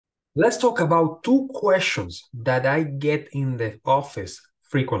Let's talk about two questions that I get in the office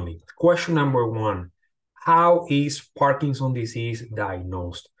frequently. Question number one, how is Parkinson's disease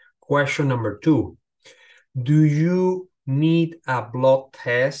diagnosed? Question number two, do you need a blood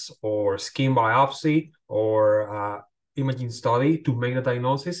test or skin biopsy or imaging study to make the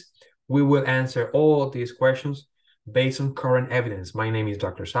diagnosis? We will answer all of these questions based on current evidence. My name is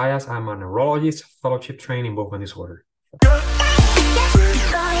Dr. Zayas. I'm a neurologist, fellowship trained in movement disorder.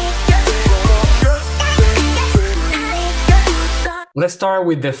 Let's start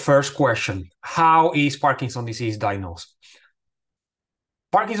with the first question. How is Parkinson's disease diagnosed?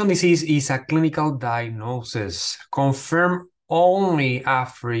 Parkinson's disease is a clinical diagnosis confirmed only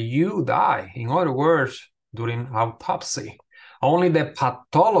after you die. In other words, during autopsy. Only the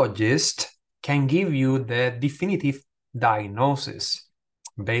pathologist can give you the definitive diagnosis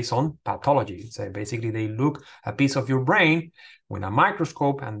based on pathology. So basically, they look a piece of your brain with a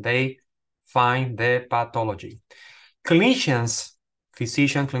microscope and they find the pathology. Clinicians,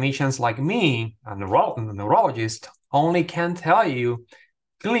 clinicians like me, a neurologist, only can tell you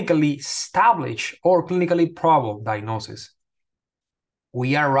clinically established or clinically probable diagnosis.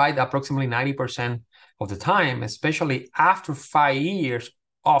 We are right approximately 90% of the time, especially after 5 years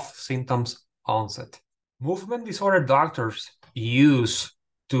of symptoms onset. Movement disorder doctors use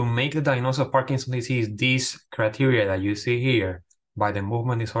to make the diagnosis of Parkinson's disease these criteria that you see here by the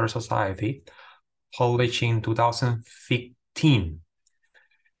Movement Disorder Society, published in 2015.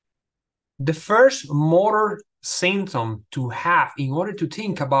 The first motor symptom to have in order to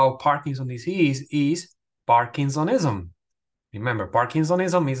think about Parkinson's disease is Parkinsonism. Remember,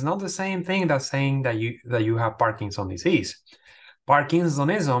 Parkinsonism is not the same thing as saying that you have Parkinson's disease.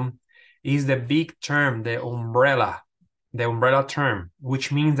 Parkinsonism is the big term, the umbrella term,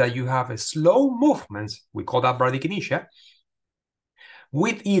 which means that you have a slow movements, we call that bradykinesia,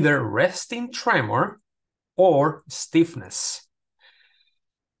 with either resting tremor or stiffness.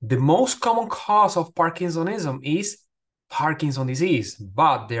 The most common cause of Parkinsonism is Parkinson's disease,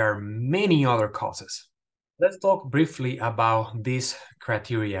 but there are many other causes. Let's talk briefly about these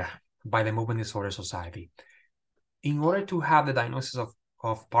criteria by the Movement Disorder Society. In order to have the diagnosis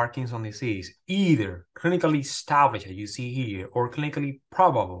of Parkinson's disease, either clinically established, as you see here, or clinically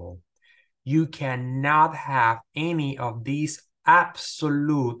probable, you cannot have any of these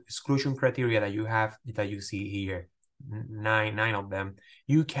absolute exclusion criteria that you see here, nine of them.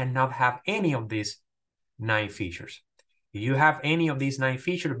 You cannot have any of these 9 features. If you have any of these 9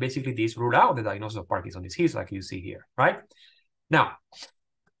 features, basically these rule out the diagnosis of Parkinson's disease, like you see here, right? Now,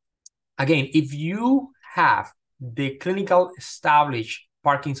 again, if you have the clinical established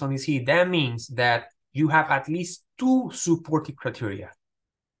Parkinson's disease, that means that you have at least 2 supportive criteria.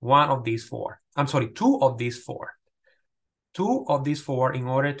 One of these 4. I'm sorry, 2 of these 4. 2 of these 4 in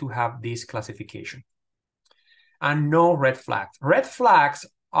order to have this classification. And no red flags. Red flags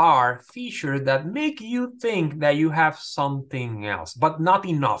are features that make you think that you have something else, but not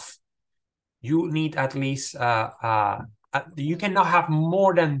enough. You need at least, you cannot have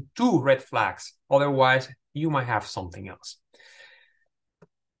more than 2 red flags. Otherwise, you might have something else.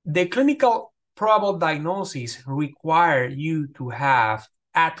 The clinical probable diagnosis require you to have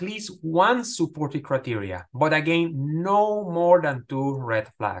at least 1 supportive criteria, but again, no more than 2 red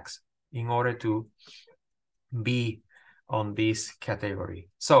flags in order to be on this category.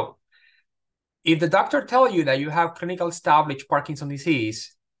 So if the doctor tells you that you have clinical established Parkinson's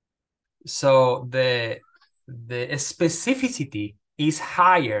disease, so the specificity is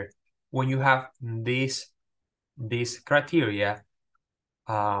higher when you have this criteria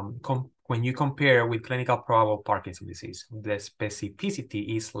when you compare with clinical probable Parkinson's disease. The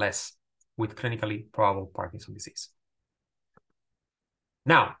specificity is less with clinically probable Parkinson's disease.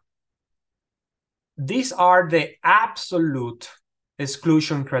 Now, these are the absolute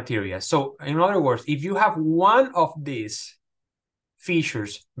exclusion criteria. So in other words, if you have one of these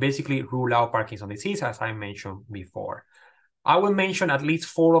features, basically rule out Parkinson's disease, as I mentioned before. I will mention at least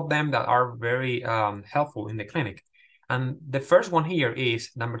 4 of them that are very helpful in the clinic. And the first one here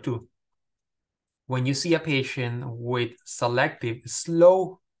is number 2. When you see a patient with selective,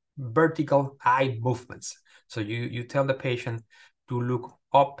 slow, vertical eye movements. So you tell the patient to look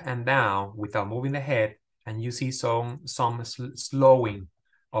up and down without moving the head, and you see some slowing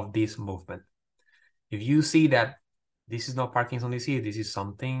of this movement. If you see that this is not Parkinson's disease, this is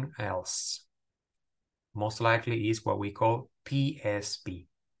something else. Most likely is what we call PSP.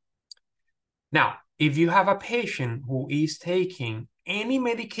 Now, if you have a patient who is taking any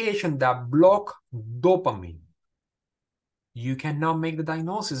medication that block dopamine, you cannot make the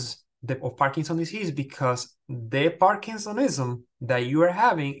diagnosis of Parkinson's disease because the Parkinsonism that you are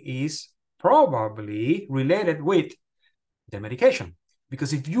having is probably related with the medication.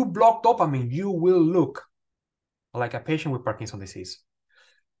 Because if you block dopamine, you will look like a patient with Parkinson's disease.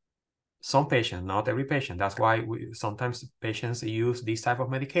 Some patients, not every patient. That's why sometimes patients use this type of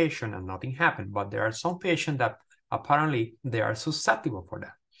medication and nothing happened. But there are some patients that apparently they are susceptible for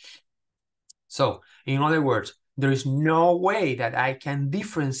that. So in other words, there is no way that I can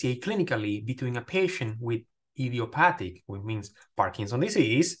differentiate clinically between a patient with idiopathic, which means Parkinson's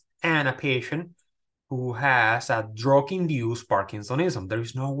disease, and a patient who has a drug-induced Parkinsonism. There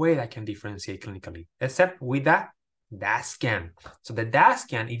is no way I can differentiate clinically, except with that DAS scan. So the DAS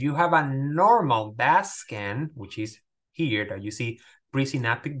scan, if you have a normal DAS scan, which is here that you see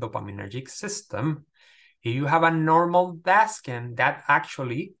presynaptic dopaminergic system, if you have a normal DAS scan, that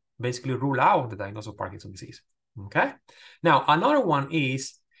actually basically rule out the diagnosis of Parkinson's disease. Okay. Now, another one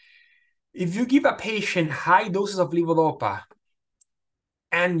is if you give a patient high doses of levodopa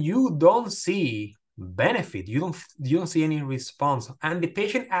and you don't see benefit, you don't see any response, and the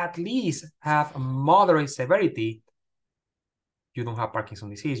patient at least have moderate severity, you don't have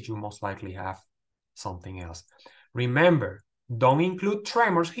Parkinson's disease, you most likely have something else. Remember, don't include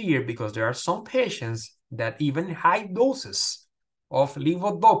tremors here because there are some patients that even high doses of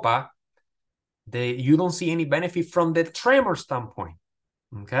levodopa, you don't see any benefit from the tremor standpoint,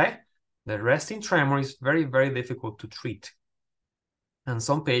 okay? The resting tremor is very, very difficult to treat. And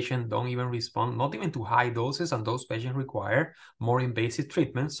some patients don't even respond, not even to high doses, and those patients require more invasive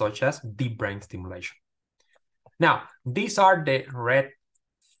treatments such as deep brain stimulation. Now, these are the red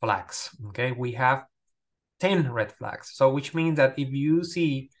flags, okay? We have 10 red flags. So which means that if you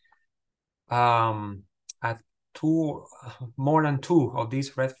see more than 2 of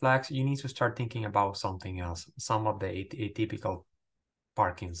these red flags, you need to start thinking about something else, some of the atypical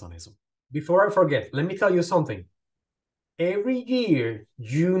Parkinsonism. Before I forget, let me tell you something. Every year,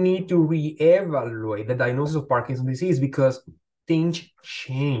 you need to reevaluate the diagnosis of Parkinson's disease because things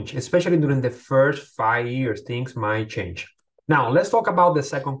change, especially during the first 5 years, things might change. Now, let's talk about the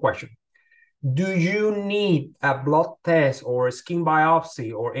second question. Do you need a blood test or a skin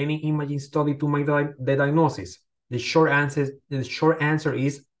biopsy or any imaging study to make the diagnosis? The short answer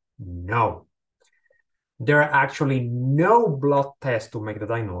is no. There are actually no blood tests to make the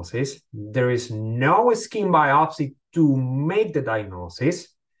diagnosis. There is no skin biopsy to make the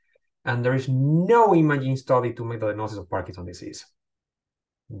diagnosis. And there is no imaging study to make the diagnosis of Parkinson's disease.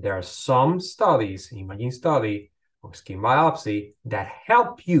 There are some studies, imaging study, or skin biopsy that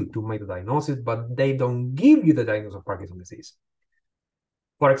help you to make the diagnosis, but they don't give you the diagnosis of Parkinson's disease.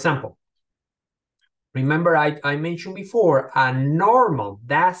 For example, remember I mentioned before, a normal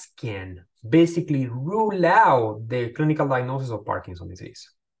DAS scan basically rule out the clinical diagnosis of Parkinson's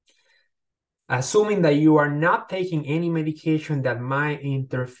disease. Assuming that you are not taking any medication that might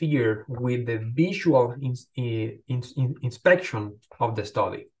interfere with the visual inspection of the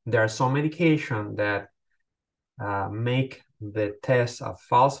study. There are some medications that make the test a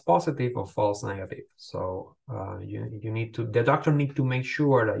false positive or false negative. So the doctor needs to make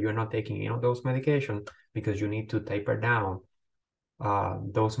sure that you're not taking any of those medications because you need to taper down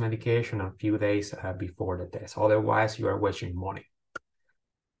those medications a few days before the test. Otherwise, you are wasting money.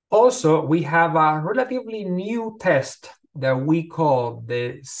 Also, we have a relatively new test that we call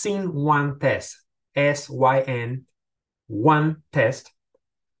the Syn-One Test, Syn-One Test,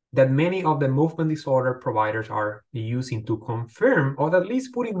 that many of the movement disorder providers are using to confirm or at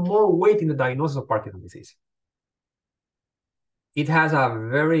least putting more weight in the diagnosis of Parkinson's disease. It has a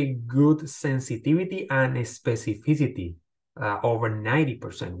very good sensitivity and specificity, over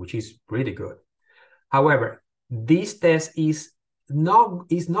 90%, which is pretty good. However, this test is not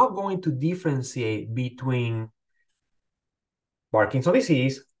going to differentiate between Parkinson's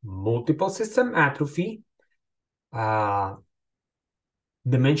disease, multiple system atrophy,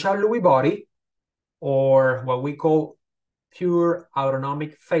 dementia Lewy body, or what we call pure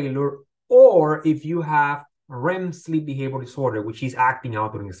autonomic failure, or if you have REM sleep behavior disorder, which is acting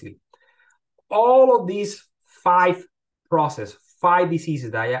out during sleep. All of these 5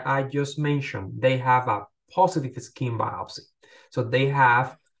 diseases that I just mentioned, they have a positive skin biopsy. So they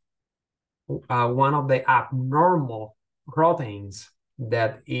have one of the abnormal proteins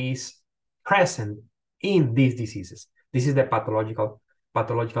that is present in these diseases. This is the pathological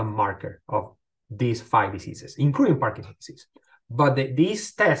marker of these 5 diseases, including Parkinson's disease. But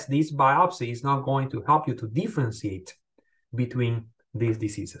this biopsy is not going to help you to differentiate between these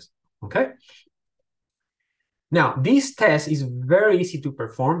diseases, okay? Now, this test is very easy to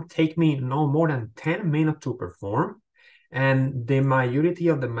perform. Take me no more than 10 minutes to perform. and the majority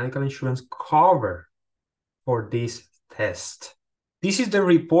of the medical insurance cover for this test. This is the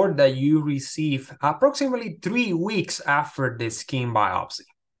report that you receive approximately 3 weeks after the skin biopsy.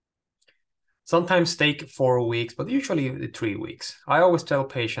 Sometimes take 4 weeks, but usually 3 weeks. I always tell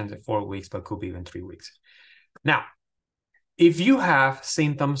patients 4 weeks, but could be even 3 weeks. Now, if you have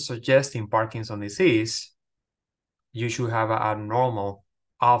symptoms suggesting Parkinson's disease, you should have an abnormal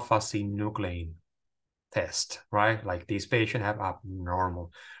alpha-synuclein test, right? Like this patient have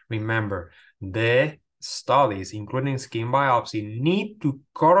abnormal. Remember, the studies, including skin biopsy, need to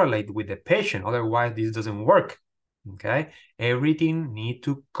correlate with the patient. Otherwise, this doesn't work, okay? Everything need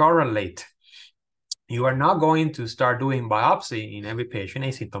to correlate. You are not going to start doing biopsy in every patient,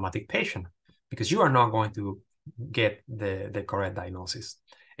 asymptomatic patient, because you are not going to get the correct diagnosis.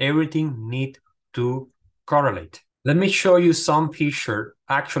 Everything need to correlate. Let me show you some picture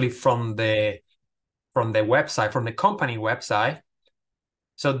actually from the website, from the company website.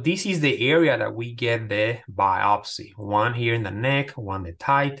 So this is the area that we get the biopsy. One here in the neck, one the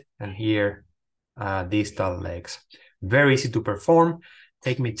thigh, and here distal legs. Very easy to perform.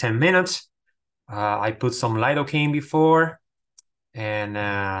 Take me 10 minutes. I put some lidocaine before, and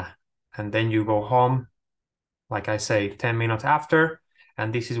then you go home, like I say, 10 minutes after,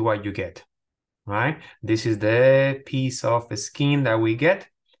 and this is what you get, right? This is the piece of the skin that we get,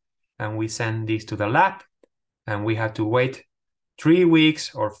 and we send this to the lab, and we have to wait 3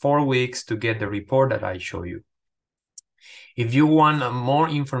 weeks or 4 weeks to get the report that I show you. If you want more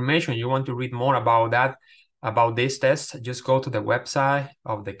information, you want to read more about that, about this test, just go to the website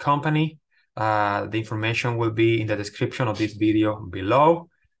of the company. The information will be in the description of this video below.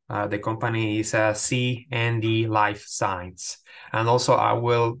 The company is CND Life Science. And also I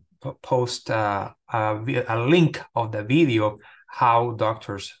will post a link of the video how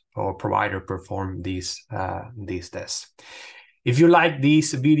doctors or provider perform these tests. If you like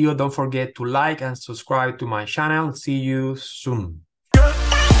this video, don't forget to like and subscribe to my channel. See you soon.